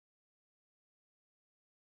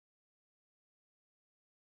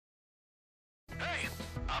Hey,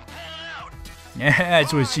 I'm pulling out. Yeah,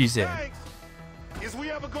 that's what she said. Thanks. Is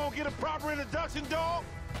we ever gonna get a proper introduction, dog?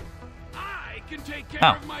 I can take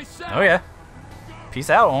care of myself. Oh yeah. Peace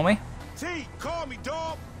out, homie. T, call me,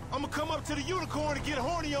 dog. I'm gonna come up to the unicorn and get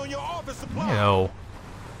horny on your office supply. No.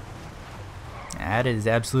 That is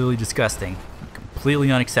absolutely disgusting.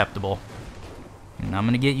 Completely unacceptable. And I'm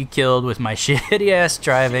gonna get you killed with my shitty ass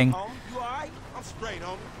driving. Homie, you alright? I'm straight,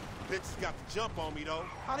 homie. Bitches got the jump on me, though.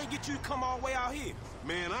 How they get you to come all the way out here?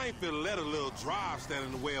 Man, I ain't finna let a little drive stand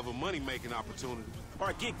in the way of a money-making opportunity.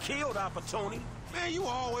 Or a get killed opportunity. Man, you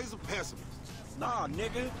always a pessimist. Nah,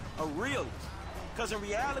 nigga, a realist. Cause in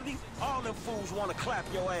reality, all them fools wanna clap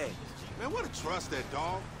your ass. Man, what a trust that,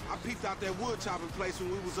 dog. I peeped out that wood chopping place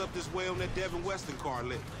when we was up this way on that Devin Weston car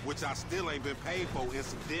lit, which I still ain't been paid for,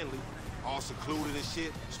 incidentally. All secluded and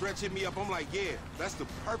shit. Stretch hit me up, I'm like, yeah, that's the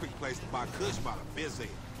perfect place to buy kush by the biz head.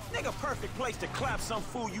 Nigga, perfect place to clap some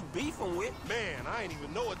fool you beefing with. Man, I ain't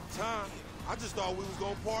even know at the time. I just thought we was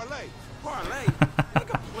gonna parlay. Parlay?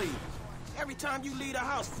 Nigga, please. Every time you leave the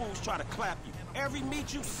house, fools try to clap you. Every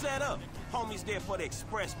meet you set up, homies there for the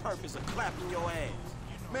express purpose of clapping your ass.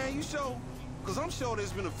 Man, you sure? Cause I'm sure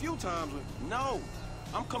there's been a few times when... No,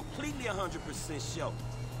 I'm completely 100% sure.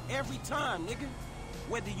 Every time, nigga.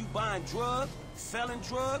 Whether you buying drugs, selling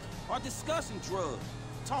drugs, or discussing drugs.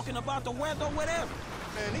 Talking about the weather or whatever.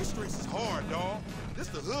 Man, these streets is hard, dog. This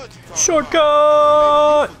the hood you talking Shortcut!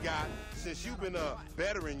 about. Maybe you forgot, since you've been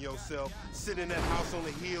bettering yourself, sitting in that house on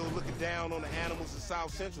the hill, looking down on the animals in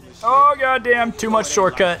South Central and shit. Oh goddamn! Too much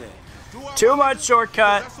shortcut. Too much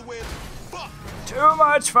shortcut. Too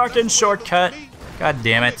much fucking shortcut. God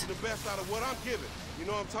damn it. The best out of what I'm giving. You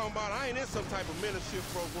know what I'm talking about? I ain't in some type of mentorship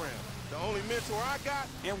program. The only mentor I got,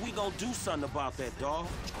 and we gonna do something about that, dog.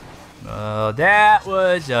 That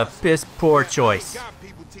was a piss poor choice. I ain't got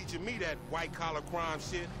people teaching me that white collar crime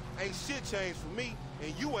shit. Ain't shit changed for me,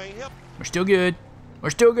 and you ain't helping. We're still good. We're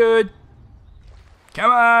still good.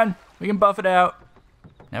 Come on. We can buff it out.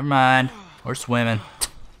 Never mind. We're swimming.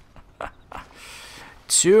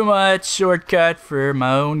 Too much shortcut for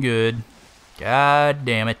my own good. God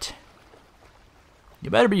damn it. You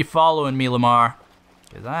better be following me, Lamar.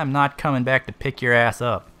 Because I am not coming back to pick your ass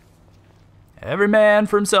up. Every man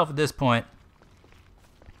for himself at this point.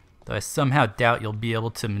 Though I somehow doubt you'll be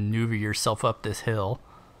able to maneuver yourself up this hill.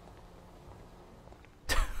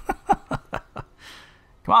 Come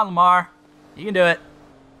on, Lamar. You can do it.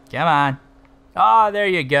 Come on. Oh, there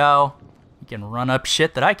you go. You can run up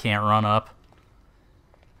shit that I can't run up.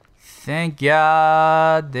 Thank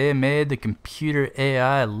God they made the computer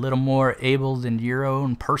AI a little more able than your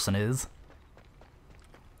own person is.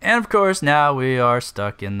 And of course, now we are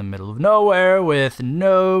stuck in the middle of nowhere with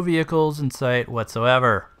no vehicles in sight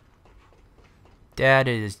whatsoever. That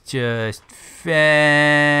is just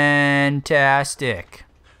fantastic.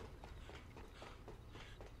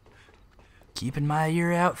 Keeping my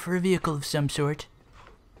ear out for a vehicle of some sort.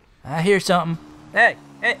 I hear something. Hey,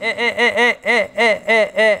 hey,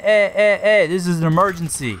 this is an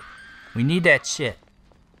emergency. We need that shit.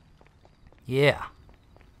 Yeah.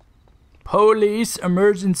 Police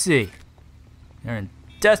emergency. You're in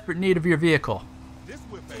desperate need of your vehicle.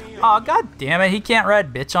 Oh, god damn it, he can't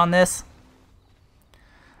ride bitch on this.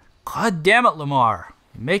 God damn it, Lamar.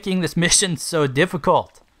 You're making this mission so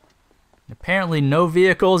difficult. Apparently no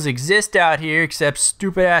vehicles exist out here except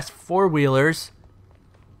stupid ass four-wheelers.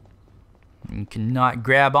 You cannot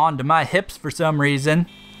grab onto my hips for some reason.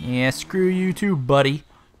 Yeah, screw you too, buddy.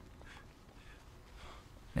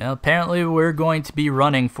 Well, apparently we're going to be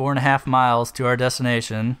running 4.5 miles to our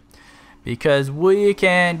destination because we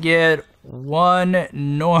can't get one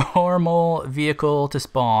normal vehicle to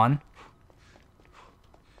spawn.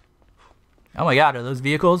 Oh my god, are those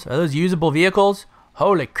vehicles? Are those usable vehicles?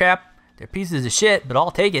 Holy crap, they're pieces of shit, but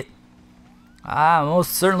I'll take it. I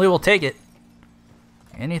most certainly will take it.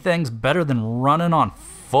 Anything's better than running on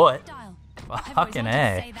foot. Fucking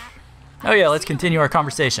A. Oh yeah, let's continue our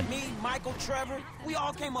conversation. Me, Michael, Trevor, we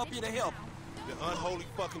all came up here to help. The unholy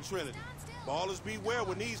fucking trinity. Ballers beware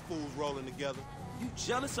when these fools rolling together. You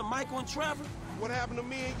jealous of Michael and Trevor? What happened to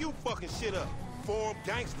me and you fucking shit up? Form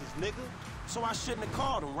gangsters, nigga. So I shouldn't have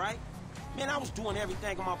called them, right? Man, I was doing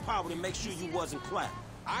everything in my power to make sure you wasn't clapped.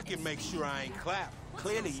 I can make sure I ain't clapped.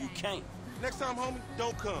 Clearly you can't. Next time, homie,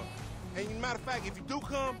 don't come. And matter of fact, if you do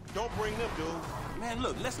come, don't bring them, dude. Man,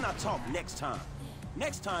 look, let's not talk next time.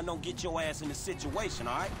 Next time, don't get your ass in a situation,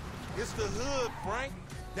 all right? It's the hood, Frank.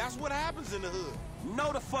 That's what happens in the hood.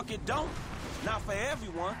 No, the fuck it don't. Not for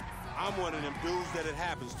everyone. I'm one of them dudes that it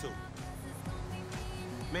happens to.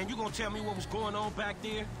 Man, you gonna tell me what was going on back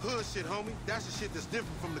there? Hood shit, homie. That's the shit that's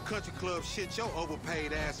different from the country club shit your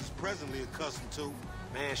overpaid ass is presently accustomed to.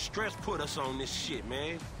 Man, Stress put us on this shit,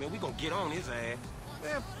 man. Man, we gonna get on his ass.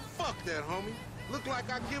 Man, fuck that, homie. Look like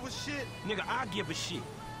I give a shit? Nigga, I give a shit.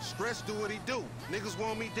 Stress do what he do. Niggas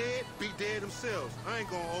want me dead, be dead themselves. I ain't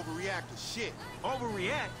gonna overreact to shit.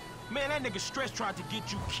 Overreact? Man, that nigga Stress tried to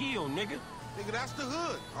get you killed, nigga. Nigga, that's the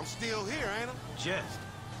hood. I'm still here, ain't I? Just.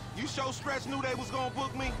 You sure Stress knew they was gonna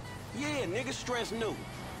book me? Yeah, nigga, Stress knew.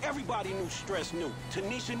 Everybody knew Stress knew.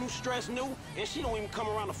 Tanisha knew Stress knew, and she don't even come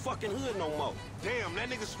around the fucking hood no more. Damn, that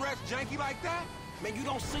nigga Stress janky like that? Man, you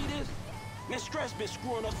don't see this? Man, Stress been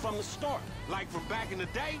screwing us from the start. Like from back in the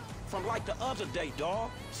day? From like the other day, dawg.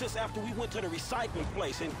 Since after we went to the recycling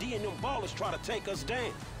place and D and them ballers try to take us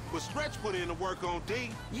down. But Stretch put in the work on D.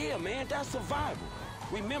 Yeah, man, that's survival.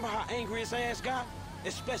 Remember how angry his ass got?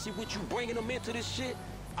 Especially with you bringing him into this shit?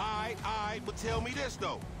 Aight, but tell me this,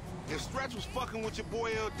 though. If Stretch was fucking with your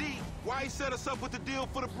boy LD, why he set us up with the deal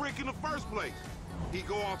for the brick in the first place? He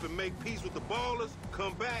go off and make peace with the ballers,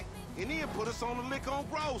 come back, and then put us on the lick on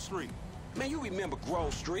Grove Street. Man, you remember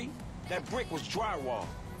Grove Street? That brick was drywall.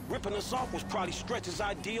 Ripping us off was probably Stretch's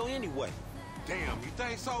ideal anyway. Damn, you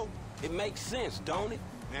think so? It makes sense, don't it?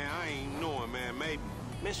 Man, I ain't knowing, man, maybe.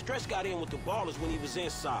 Man, Stretch got in with the ballers when he was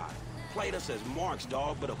inside. Played us as marks,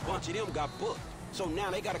 dog, but a bunch of them got booked. So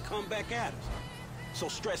now they gotta come back at us. So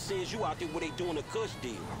Stretch sends you out there where they doing a cush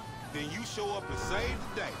deal. Then you show up and save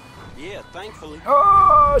the day. Yeah, thankfully.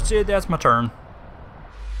 Oh, shit, that's my turn.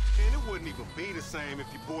 And it wouldn't even be the same if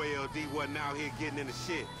your boy LD wasn't out here getting into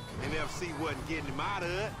shit and FC wasn't getting him out of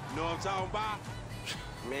it. Know what I'm talking about?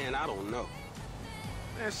 Man, I don't know.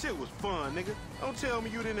 Man, shit was fun, nigga. Don't tell me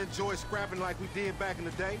you didn't enjoy scrapping like we did back in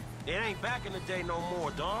the day. It ain't back in the day no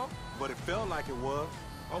more, dawg. But it felt like it was.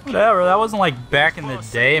 Okay. Whatever, that wasn't like back in the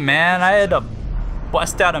day, man. I had to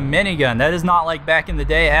bust out a minigun. That is not like back in the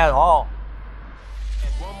day at all.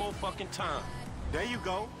 At one more fucking time. There you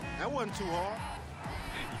go. That wasn't too hard.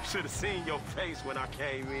 You should have seen your face when I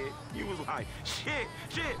came in. You was like, shit.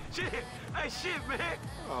 Hey, shit, man.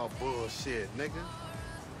 Oh, bullshit, nigga.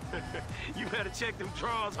 You better check them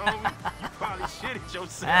drawers, homie. You probably shitted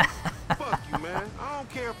yourself. Fuck you, man. I don't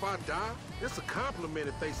care if I die. It's a compliment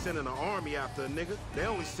if they sending an army after a nigga. They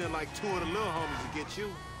only send like 2 of the little homies to get you.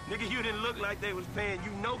 Nigga, you didn't look like they was paying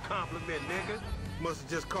you no compliment, nigga. Must have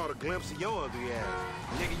just caught a glimpse of your ugly ass.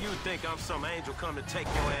 Nigga, you think I'm some angel come to take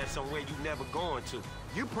your ass somewhere you never going to.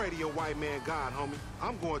 You pray to your white man God, homie.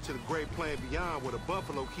 I'm going to the great plain beyond where the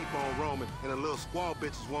buffalo keep on roaming and the little squaw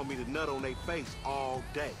bitches want me to nut on their face all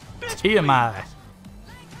day. TMI.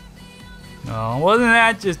 Oh, wasn't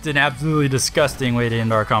that just an absolutely disgusting way to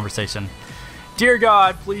end our conversation? Dear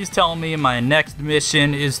God, please tell me my next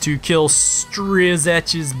mission is to kill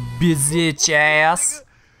Strizech's bitch ass.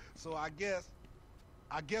 So I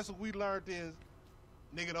guess what we learned is,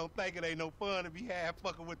 nigga don't think it ain't no fun to be half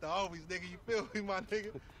fucking with the homies, nigga. You feel me, my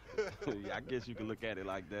nigga? Yeah, I guess you can look at it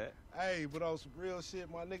like that. Hey, but on some real shit,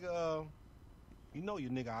 my nigga, you know your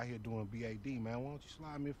nigga out here doing BAD, man. Why don't you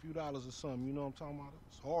slide me a few dollars or something? You know what I'm talking about?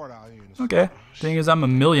 It's hard out here. Okay. Thing is, I'm a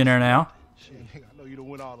millionaire now. Shit, I know you done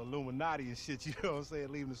went all Illuminati and shit, you know what I'm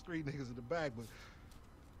saying? Leaving the street niggas in the back, but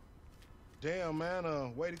damn,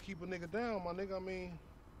 man, way to keep a nigga down, my nigga. I mean,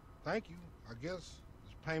 thank you, I guess.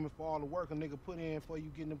 Payment for all the work a nigga put in for you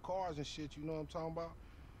getting them cars and shit, you know what I'm talking about?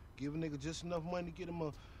 Give a nigga just enough money to get him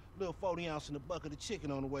a little 40 ounce in a bucket of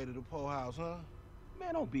chicken on the way to the po house, huh?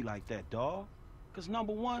 Man, don't be like that, dawg. Cause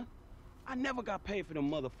number one, I never got paid for them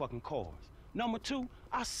motherfucking cars. Number two,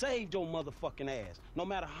 I saved your motherfucking ass. No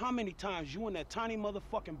matter how many times you and that tiny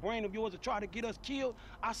motherfucking brain of yours have tried to get us killed,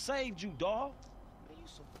 I saved you, dawg. Man, you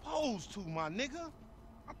supposed to, my nigga.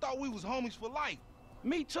 I thought we was homies for life.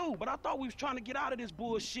 Me too, but I thought we was trying to get out of this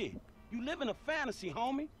bullshit. You live in a fantasy,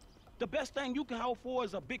 homie. The best thing you can hope for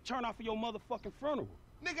is a big turnout for your motherfucking funeral.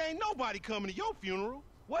 Nigga, ain't nobody coming to your funeral.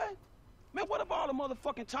 What? Man, what about all the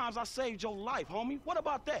motherfucking times I saved your life, homie? What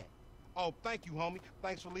about that? Oh, thank you, homie.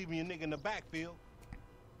 Thanks for leaving your nigga in the backfield.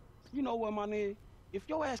 You know what, my nigga? If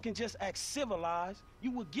your ass can just act civilized, you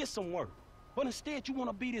would get some work. But instead, you want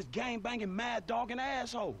to be this gang-banging, mad-dogging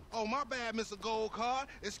asshole. Oh, my bad, Mr. Gold Card.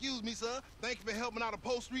 Excuse me, sir. Thank you for helping out a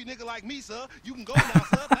post-street nigga like me, sir. You can go now,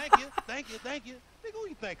 sir. Thank you. Nigga, who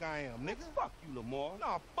you think I am, nigga? Fuck you, Lamar.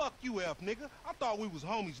 Nah, fuck you, F, nigga. I thought we was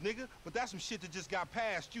homies, nigga. But that's some shit that just got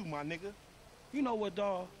past you, my nigga. You know what,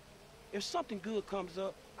 dawg? If something good comes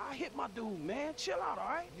up, I hit my dude, man. Chill out, all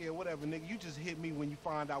right? Yeah, whatever, nigga. You just hit me when you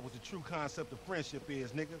find out what the true concept of friendship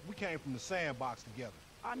is, nigga. We came from the sandbox together.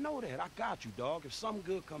 I know that. I got you, dog. If something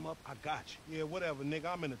good come up, I got you. Yeah, whatever, nigga.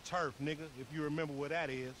 I'm in the turf, nigga, if you remember what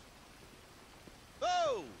that is.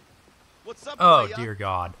 Oh! What's up, Oh, playa? dear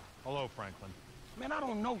God. Hello, Franklin. Man, I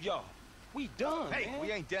don't know y'all. We done, Hey, man.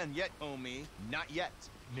 we ain't done yet, homie. Not yet.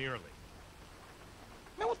 Nearly.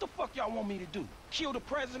 Man, what the fuck y'all want me to do? Kill the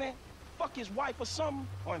president? Fuck his wife or something?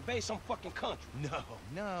 Or invade some fucking country?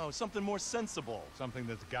 No, something more sensible. Something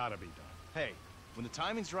that's gotta be done. Hey, when the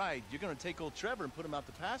timing's right, you're gonna take old Trevor and put him out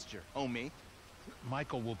to pasture, homie.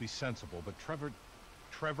 Michael will be sensible, but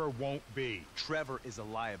Trevor won't be. Trevor is a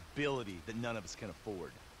liability that none of us can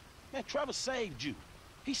afford. Man, Trevor saved you.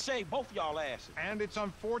 He saved both y'all asses. And it's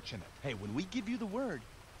unfortunate. Hey, when we give you the word,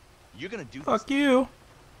 you're gonna do Fuck this. you.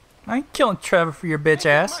 I ain't killing Trevor for your bitch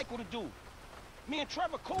Man, ass. Michael to do. Me and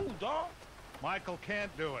Trevor cool, dawg. Michael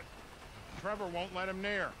can't do it. Trevor won't let him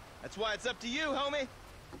near. That's why it's up to you, homie.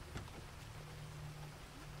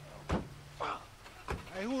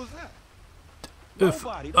 Hey, who was that? If,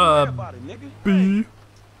 Nobody. Don't worry about it, nigga. B.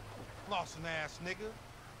 Lost an ass nigga.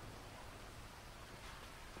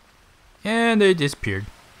 And they disappeared.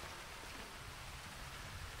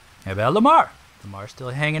 How about Lamar? Lamar still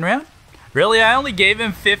hanging around? Really? I only gave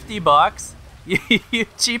him 50 bucks? You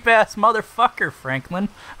cheap ass motherfucker, Franklin.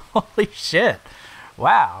 Holy shit.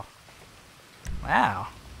 Wow. Wow.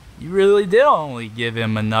 You really did only give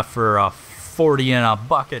him enough for a 40 and a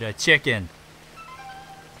bucket of chicken.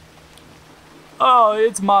 Oh,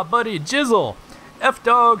 it's my buddy Jizzle.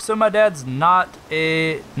 F-dog, so my dad's not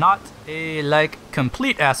a like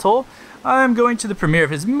complete asshole. I'm going to the premiere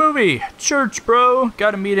of his movie. Church, bro.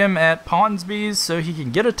 Gotta meet him at Ponsby's so he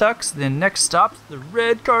can get a tux. Then next stop's the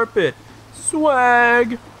red carpet.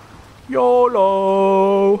 Swag.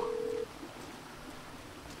 YOLO.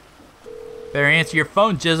 Better answer your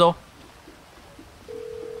phone, Jizzle.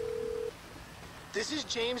 This is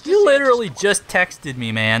James. You literally just texted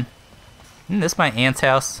me, man. Isn't this my aunt's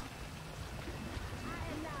house?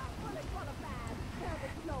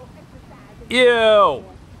 Ew.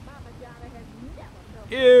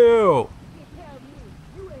 Ew.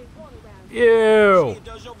 Ew.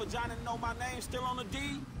 Does your vagina know my name still on the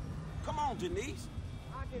deed? Come on, Denise.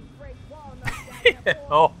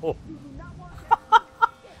 Oh.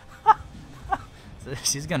 So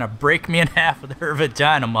she's gonna break me in half with her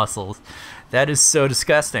vagina muscles. That is so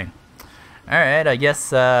disgusting. Alright, I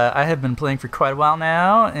guess I have been playing for quite a while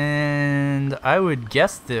now, and I would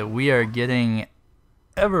guess that we are getting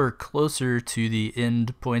ever closer to the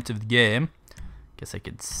end point of the game. Guess I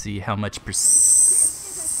could see how much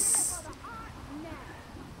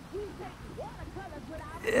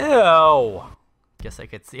Ew! Guess I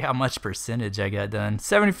could see how much percentage I got done.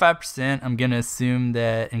 75%, I'm gonna assume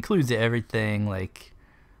that includes everything, like,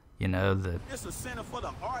 you know, the It's a center for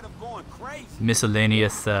the art of going crazy.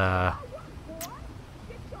 miscellaneous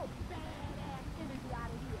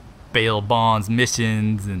bail bonds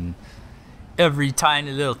missions and every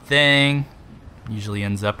tiny little thing. Usually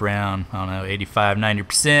ends up around, I don't know,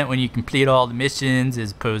 85-90% when you complete all the missions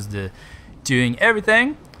as opposed to doing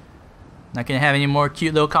everything. Not gonna have any more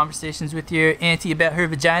cute little conversations with your auntie about her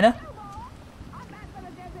vagina.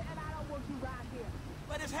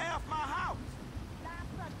 But it's half my house.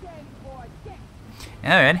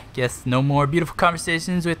 Alright, guess no more beautiful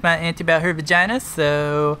conversations with my auntie about her vagina,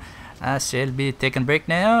 so I shall be taking a break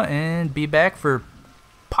now and be back for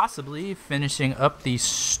possibly finishing up the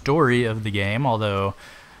story of the game, although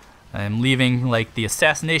I'm leaving like the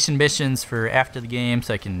assassination missions for after the game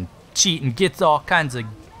so I can cheat and get all kinds of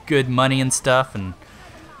good money and stuff, and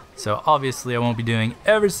so obviously I won't be doing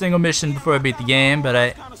every single mission before I beat the game, but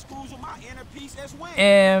I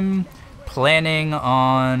am planning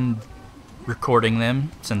on recording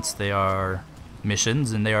them since they are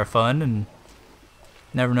missions and they are fun and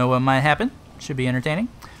never know what might happen. Should be entertaining.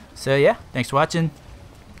 So yeah, thanks for watching.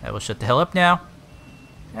 I will shut the hell up now,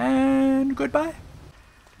 and goodbye.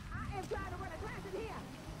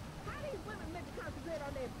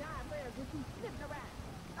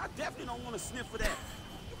 I definitely don't want to sniff for that.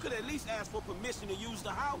 You could at least ask for permission to use the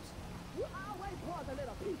house. You always want the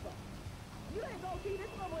little people. You ain't gonna see this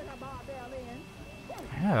one with a barbell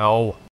in. Ow.